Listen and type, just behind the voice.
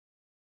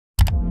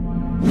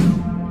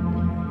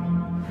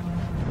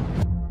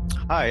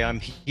Hi, I'm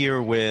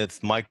here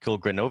with Michael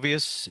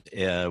Gronovius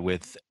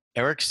with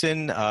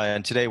Ericsson,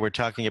 and today we're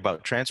talking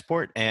about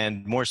transport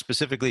and more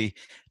specifically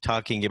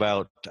talking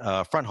about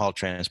front haul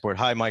transport.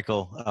 Hi,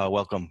 Michael.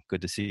 Welcome.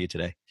 Good to see you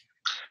today.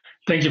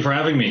 Thank you for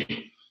having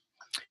me.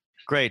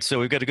 Great.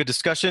 So we've got a good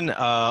discussion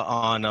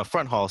on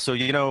front haul. So,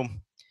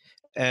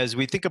 as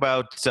we think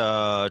about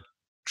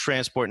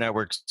transport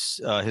networks,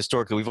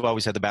 historically, we've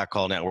always had the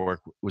backhaul network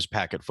was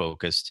packet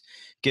focused.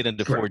 Get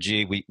into Correct.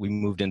 4G, we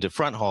moved into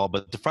front haul,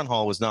 but the front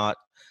haul was not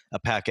a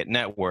packet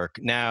network.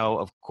 Now,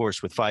 of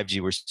course, with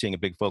 5G, we're seeing a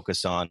big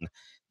focus on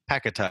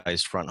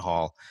packetized front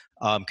haul.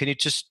 Can you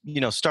just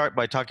start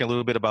by talking a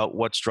little bit about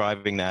what's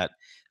driving that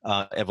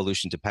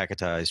evolution to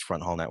packetized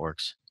front haul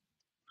networks?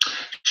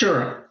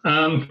 Sure.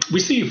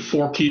 We see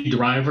four key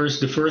drivers.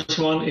 The first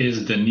one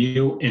is the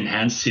new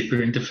enhanced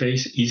CPRI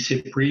interface,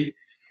 eCPRI,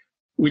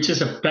 which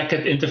is a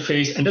packet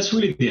interface, and that's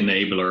really the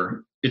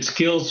enabler. It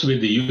scales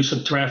with the use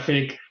of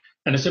traffic,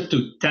 and it's up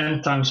to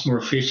 10 times more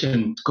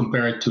efficient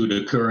compared to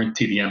the current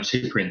TDM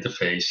CPRI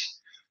interface.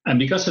 And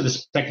because of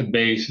this packet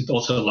base, it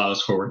also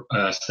allows for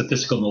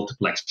statistical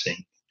multiplexing.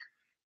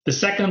 The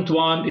second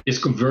one is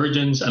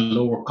convergence and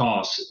lower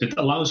costs. It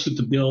allows you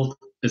to build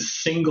a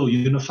single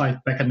unified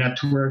packet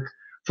network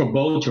for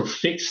both your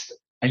fixed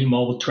and your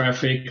mobile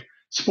traffic,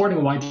 supporting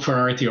a wide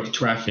variety of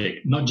traffic,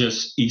 not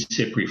just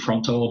eCPRI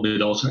fronthaul,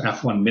 but also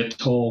F1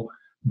 midhaul,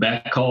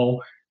 backhaul,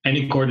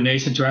 any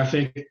coordination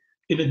traffic,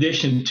 in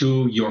addition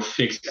to your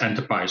fixed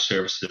enterprise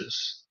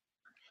services.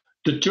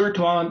 The third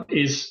one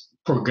is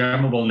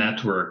programmable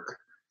network.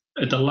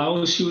 It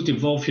allows you to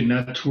evolve your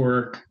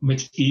network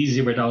much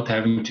easier without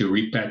having to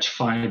repatch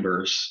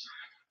fibers.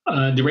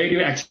 The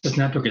radio access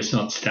network is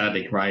not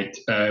static, right?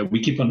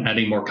 We keep on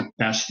adding more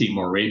capacity,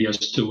 more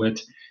radios to it.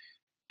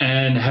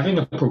 And having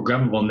a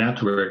programmable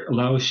network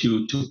allows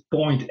you to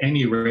point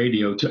any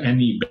radio to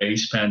any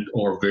baseband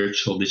or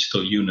virtual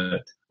digital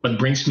unit. What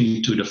brings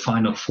me to the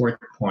final fourth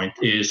point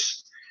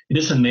is it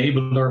is an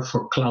enabler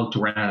for Cloud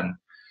RAN.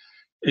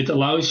 It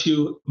allows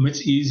you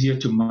much easier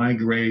to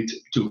migrate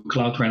to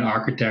Cloud RAN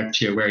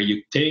architecture where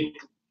you take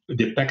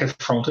the packet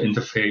fronthaul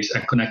interface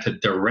and connect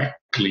it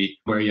directly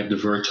where you have the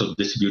virtual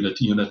distributed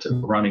unit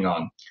running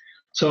on.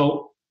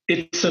 So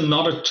it's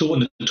another tool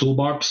in the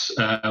toolbox.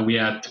 We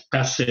had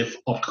passive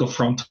optical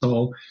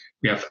fronthaul,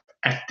 we have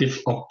active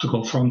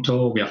optical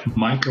fronthaul, we have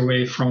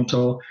microwave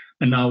fronthaul,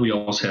 and now we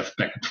also have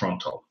packet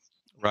fronthaul.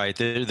 Right.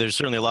 There's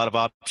certainly a lot of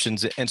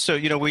options. And so,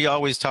 we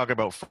always talk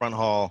about front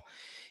haul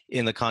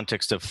in the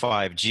context of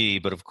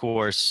 5G, but of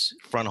course,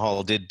 front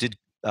haul did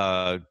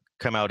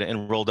come out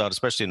and rolled out,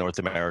 especially in North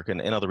America and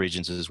in other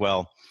regions as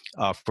well,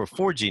 for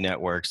 4G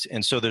networks.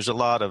 And so there's a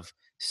lot of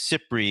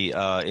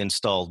eCPRI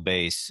installed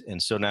base.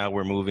 And so now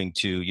we're moving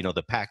to,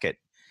 the packet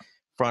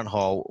front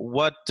haul.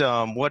 What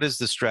is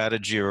the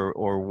strategy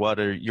or what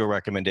are your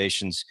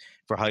recommendations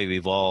for how you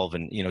evolve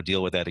and,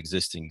 deal with that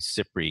existing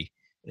eCPRI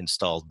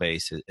installed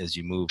base as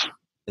you move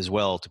as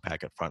well to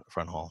packet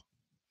front haul?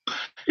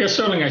 Yeah,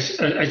 Sterling,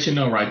 as you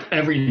know, right,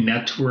 every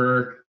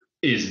network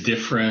is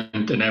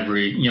different and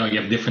you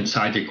have different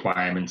site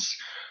requirements.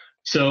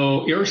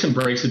 So Ericsson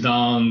breaks it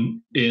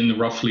down in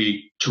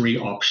roughly three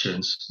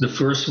options. The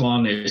first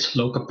one is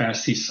low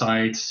capacity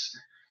sites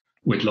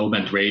with low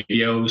band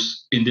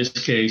radios. In this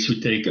case,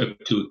 we take up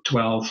to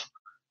 12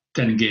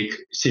 10 gig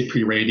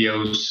eCPRI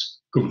radios,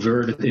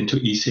 convert it into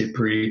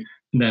eCPRI,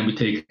 and then we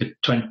take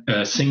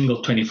a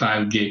single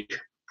 25 gig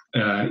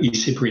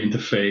eCPRI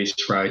interface,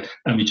 right?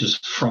 And we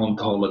just front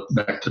haul it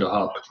back to the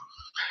hub.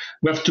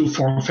 We have two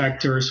form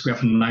factors. We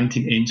have a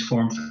 19-inch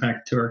form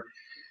factor,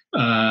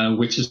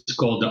 which is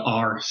called the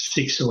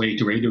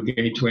R608 radio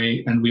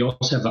gateway. And we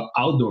also have an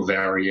outdoor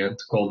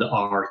variant called the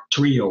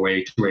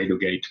R308 radio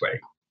gateway.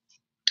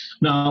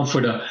 Now,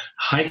 for the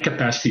high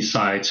capacity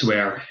sites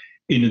where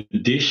in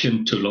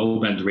addition to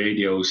low band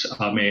radios,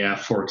 I may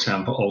have, for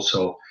example,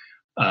 also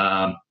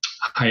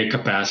higher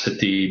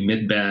capacity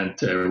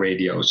mid-band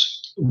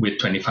radios with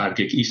 25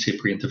 gig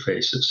eCPRI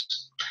interfaces.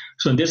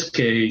 So in this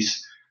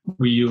case,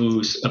 we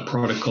use a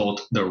product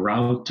called the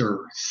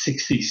Router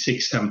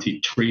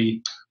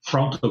 6673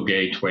 fronthaul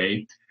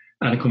gateway,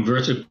 and it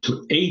converts it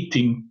to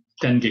 18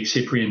 10 gig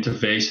eCPRI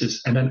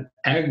interfaces and then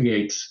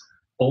aggregates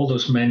all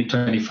those many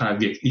 25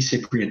 gig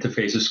eCPRI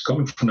interfaces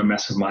coming from the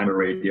massive MIMO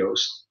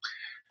radios.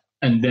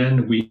 And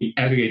then we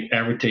aggregate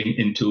everything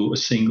into a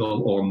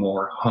single or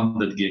more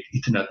 100 gig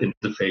Ethernet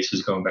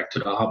interfaces going back to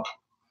the hub.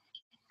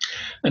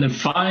 And then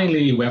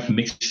finally, we have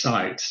mixed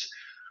sites.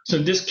 So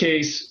in this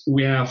case,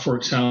 we have, for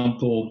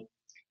example,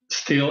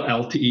 still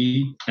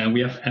LTE and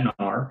we have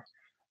NR.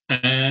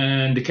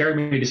 And the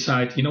carrier may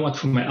decide, you know what,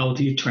 for my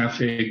LTE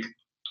traffic,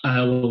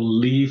 I will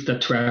leave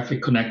that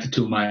traffic connected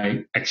to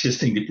my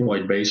existing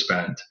deployed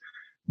baseband.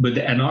 But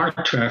the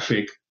NR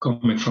traffic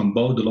coming from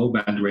both the low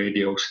band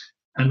radios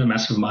and the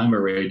massive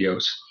MIMO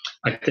radios,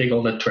 I take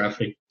all that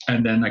traffic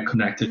and then I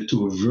connect it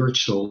to a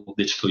virtual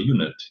digital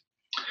unit.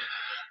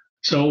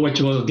 So what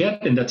you will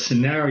get in that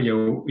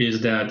scenario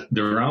is that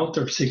the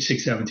router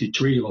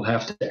 6673 will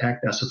have to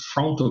act as a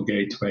frontal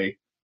gateway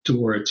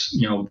towards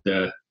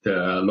the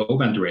the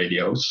low-band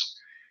radios,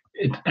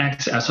 it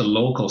acts as a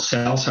local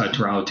cell-side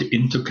router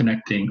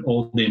interconnecting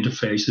all the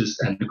interfaces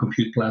and the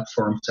compute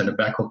platforms and the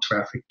backhaul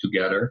traffic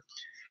together.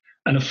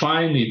 And then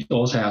finally, it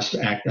also has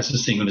to act as a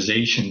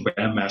synchronization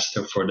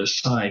webmaster for the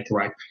site,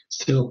 right?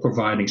 Still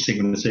providing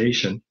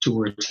synchronization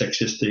towards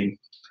existing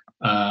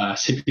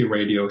CP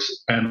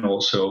radios and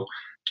also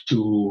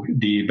to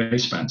the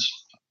basebands.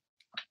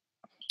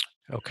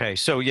 Okay,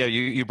 so yeah,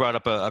 you brought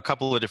up a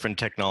couple of different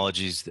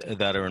technologies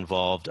that are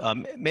involved.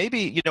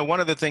 Maybe, one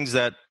of the things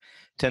that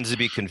tends to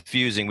be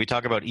confusing, we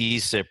talk about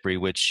eCPRI,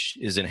 which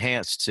is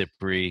enhanced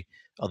CPRI,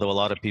 although a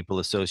lot of people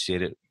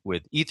associate it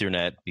with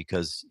Ethernet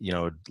because,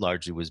 it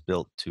largely was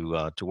built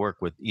to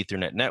work with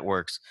Ethernet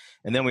networks.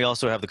 And then we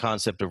also have the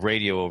concept of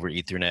radio over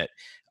Ethernet,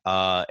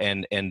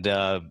 and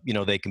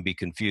they can be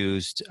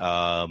confused.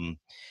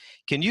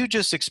 Can you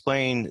just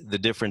explain the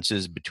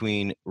differences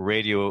between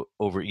radio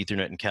over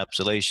Ethernet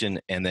encapsulation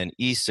and then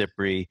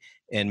eCPRI,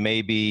 and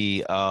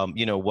maybe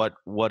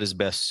what is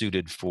best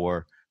suited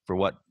for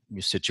what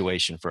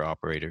situation for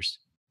operators?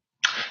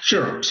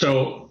 Sure.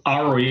 So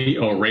ROE,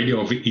 or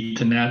radio over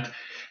Ethernet,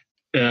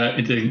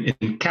 it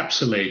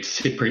encapsulates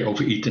CPRI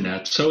over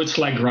Ethernet. So it's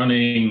like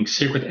running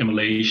circuit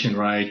emulation,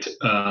 right,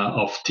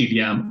 of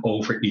TDM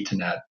over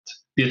Ethernet.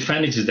 The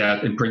advantage is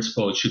that in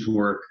principle it should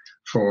work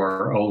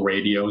for all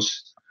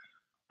radios.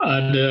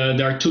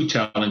 There are two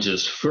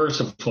challenges.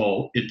 First of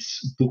all,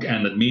 it's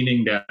bookended,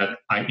 meaning that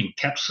I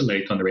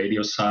encapsulate on the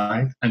radio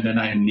side, and then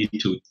I need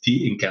to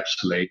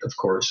de-encapsulate, of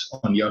course,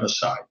 on the other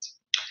side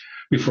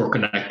before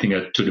connecting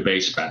it to the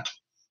baseband.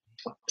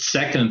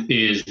 Second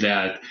is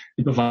that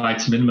it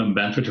provides minimum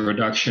bandwidth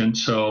reduction.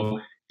 So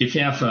if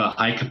you have a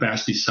high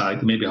capacity site,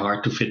 it may be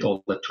hard to fit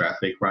all the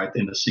traffic, right,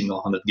 in a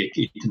single 100 gig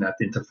Ethernet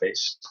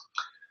interface.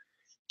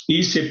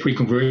 eCPRI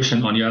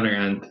conversion, on the other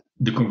hand,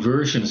 the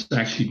conversion is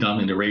actually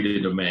done in the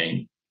radio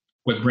domain.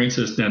 What brings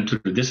us then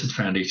to the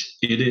disadvantage,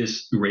 it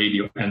is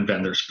radio and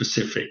vendor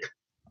specific.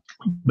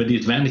 But the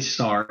advantages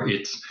are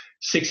it's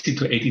 60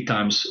 to 80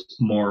 times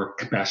more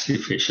capacity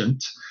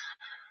efficient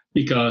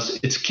because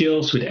it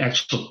scales with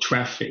actual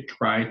traffic,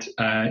 right?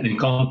 In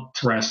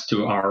contrast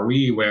to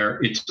ROE,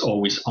 where it's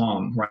always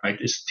on, right?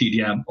 It's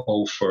TDM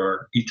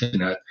over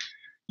Ethernet.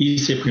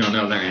 eCPRI, on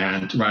the other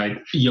hand, right,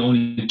 you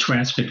only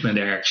transmit when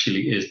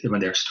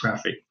there's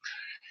traffic.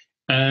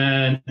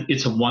 And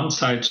it's a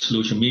one-side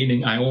solution,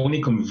 meaning I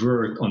only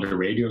convert on the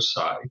radio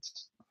side,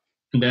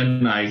 and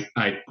then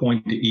I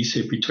point the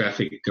eCPRI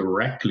traffic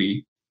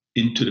directly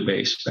into the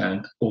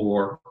baseband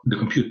or the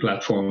compute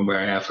platform where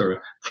I have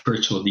a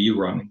virtual DU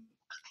running.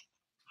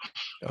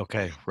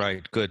 Okay,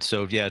 right, good.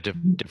 So yeah,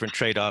 different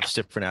trade-offs,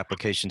 different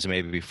applications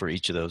maybe for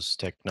each of those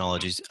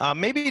technologies.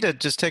 Maybe to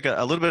just take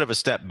a little bit of a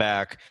step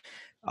back,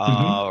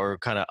 or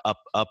kind of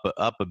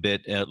up a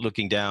bit,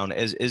 looking down.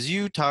 As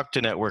you talk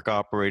to network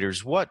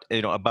operators, what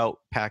about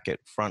packet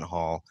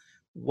fronthaul?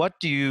 What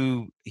do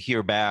you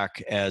hear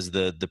back as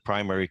the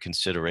primary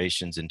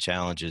considerations and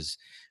challenges?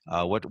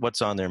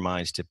 What's on their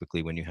minds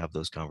typically when you have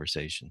those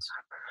conversations?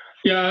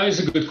 Yeah, it's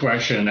a good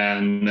question,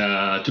 and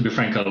to be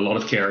frank, a lot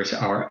of carriers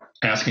are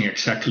asking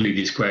exactly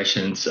these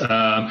questions.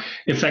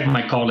 In fact,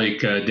 my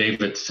colleague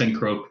David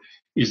Synkrop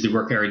is the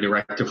work area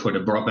director for the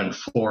Broadband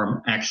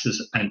Form, Access,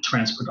 and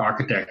Transport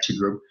Architecture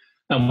Group.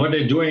 And what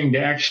they're doing,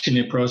 they're actually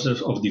in the process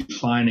of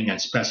defining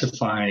and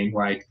specifying,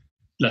 right,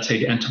 let's say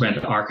the end-to-end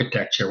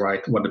architecture,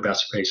 right, what the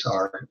best ways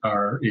are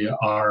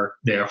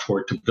there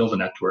for to build a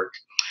network.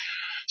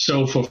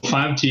 So for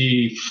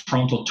 5G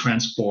fronthaul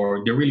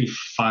transport, there are really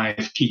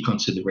 5 key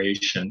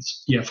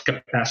considerations. You have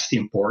capacity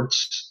and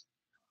ports,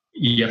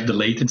 you have the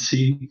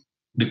latency,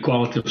 the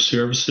quality of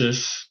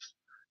services,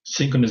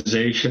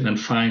 synchronization, and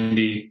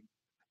finally,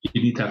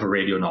 you need to have a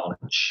radio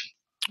knowledge.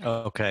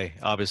 Okay.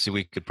 Obviously,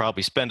 we could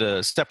probably spend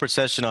a separate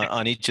session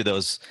on each of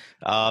those.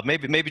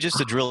 Maybe just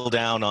to drill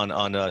down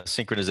on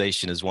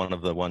synchronization is one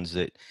of the ones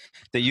that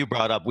you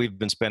brought up. We've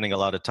been spending a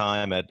lot of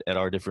time at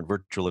our different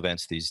virtual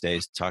events these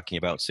days talking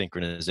about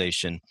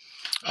synchronization.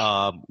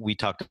 We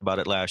talked about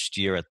it last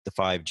year at the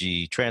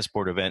 5G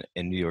transport event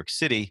in New York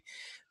City.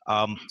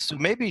 So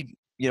maybe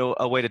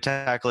a way to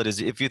tackle it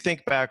is if you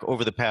think back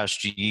over the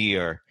past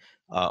year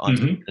on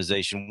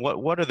synchronization,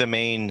 what are the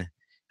main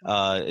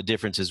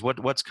differences?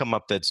 What's come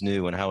up that's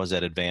new, and how has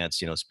that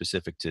advanced,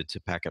 specific to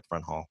packet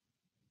fronthaul?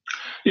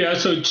 Yeah,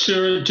 so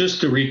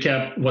just to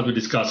recap what we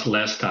discussed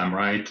last time,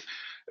 right?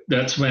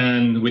 That's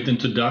when, with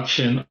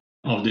introduction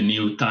of the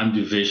new time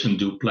division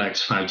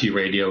duplex 5G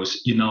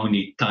radios, you now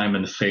need time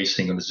and phase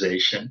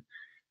synchronization.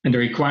 And the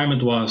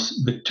requirement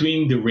was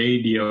between the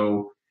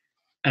radio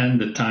and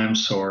the time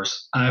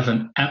source, I have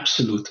an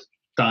absolute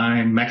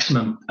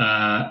maximum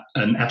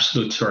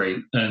absolute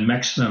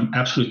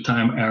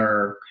time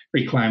error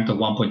requirement of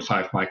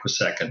 1.5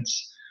 microseconds.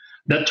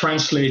 That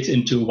translates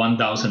into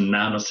 1,000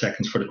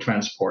 nanoseconds for the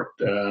transport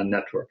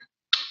network.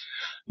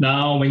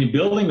 Now, when you're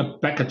building a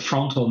packet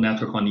fronthaul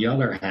network, on the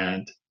other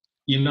hand,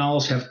 you now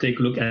also have to take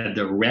a look at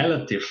the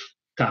relative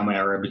time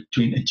error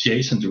between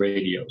adjacent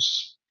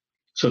radios.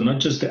 So not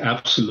just the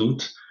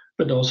absolute,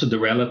 but also the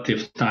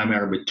relative time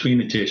error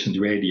between adjacent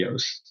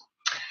radios.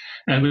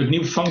 And with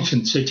new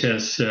functions such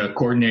as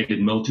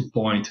coordinated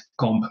multi-point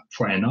comp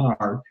for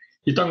NR,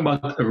 you're talking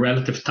about a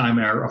relative time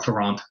error of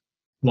around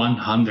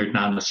 100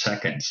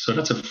 nanoseconds. So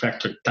that's a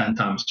factor 10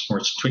 times more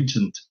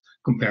stringent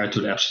compared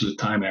to the absolute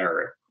time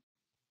error.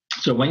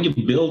 So when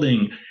you're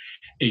building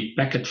a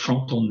packet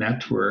fronthaul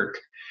network,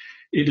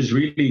 it is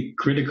really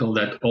critical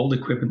that all the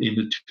equipment in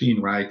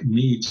between, right,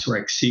 meets or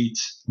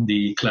exceeds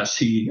the Class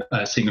C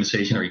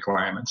synchronization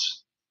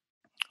requirements.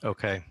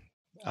 Okay.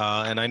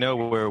 And I know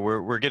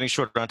we're getting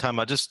short on time.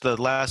 Just the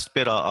last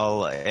bit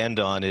I'll end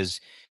on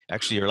is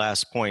actually your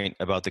last point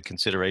about the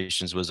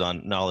considerations was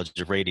on knowledge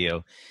of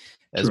radio.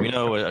 As we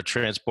know, a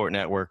transport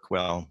network,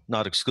 well,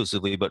 not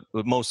exclusively, but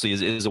mostly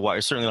is a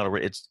wire. Certainly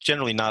not it's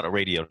generally not a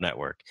radio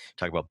network.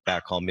 Talk about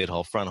backhaul,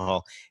 midhaul, front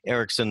haul.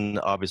 Ericsson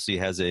obviously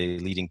has a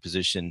leading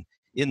position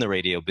in the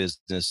radio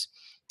business.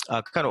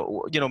 Kind of,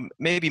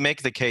 maybe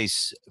make the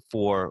case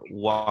for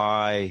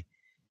why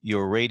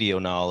your radio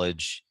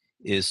knowledge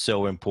is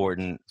so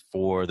important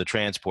for the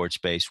transport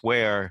space,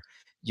 where,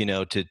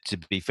 to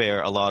be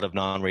fair, a lot of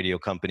non-radio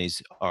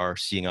companies are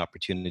seeing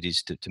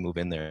opportunities to move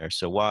in there.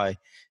 So why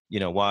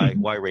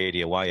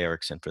radio? Why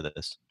Ericsson for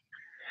this?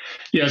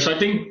 Yeah, so I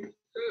think,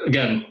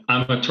 again,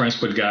 I'm a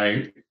transport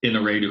guy in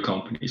a radio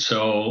company.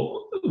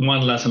 So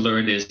one lesson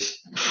learned is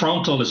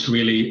fronthaul is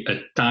really a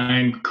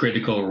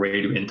time-critical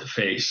radio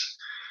interface.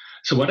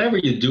 So whatever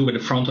you do with the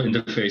fronthaul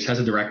interface has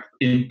a direct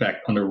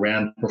impact on the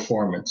RAN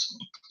performance.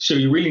 So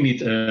you really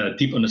need a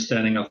deep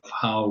understanding of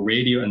how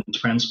radio and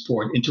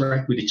transport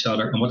interact with each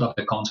other and what are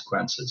the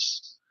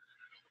consequences.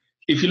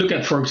 If you look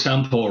at, for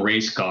example, a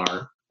race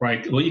car,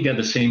 right, will you get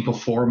the same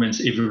performance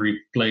if you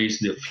replace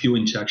the fuel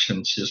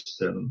injection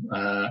system,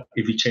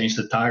 if you change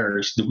the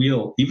tires, the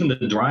wheel, even the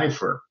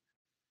driver?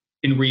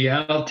 In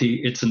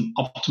reality, it's an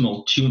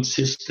optimal tuned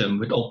system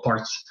with all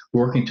parts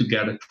working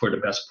together for the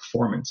best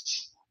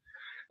performance.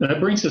 That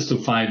brings us to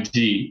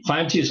 5G.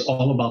 5G is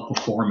all about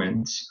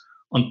performance.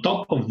 On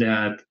top of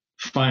that,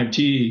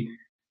 5G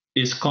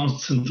is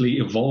constantly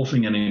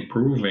evolving and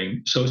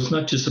improving. So it's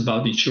not just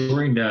about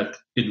ensuring that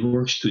it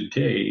works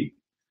today,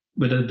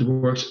 but that it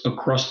works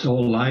across the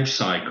whole life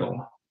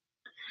cycle.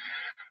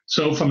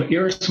 So from an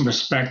Ericsson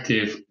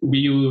perspective, we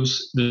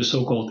use the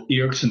so-called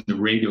Ericsson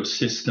radio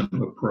system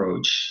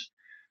approach.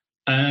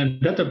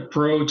 And that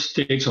approach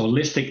takes a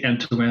holistic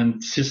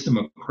end-to-end system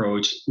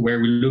approach where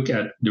we look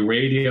at the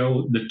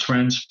radio, the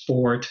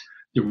transport,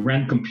 the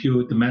RAN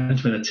compute, the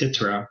management,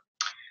 etc.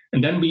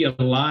 And then we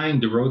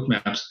align the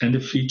roadmaps and the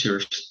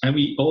features, and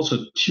we also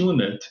tune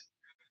it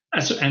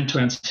as an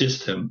end-to-end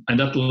system. And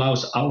that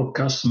allows our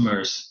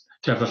customers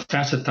to have a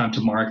faster time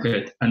to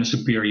market and a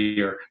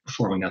superior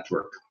performing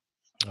network.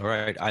 All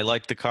right, I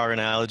like the car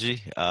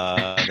analogy.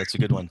 That's a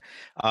good one.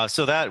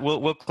 So that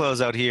we'll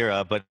close out here.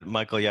 But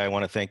Michael, I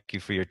want to thank you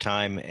for your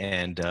time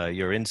and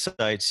your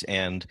insights,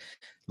 and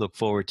look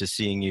forward to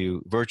seeing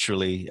you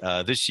virtually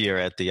this year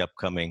at the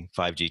upcoming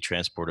 5G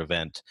transport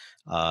event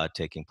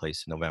taking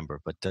place in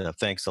November. But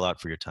thanks a lot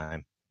for your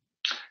time.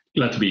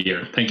 Glad to be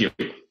here. Thank you.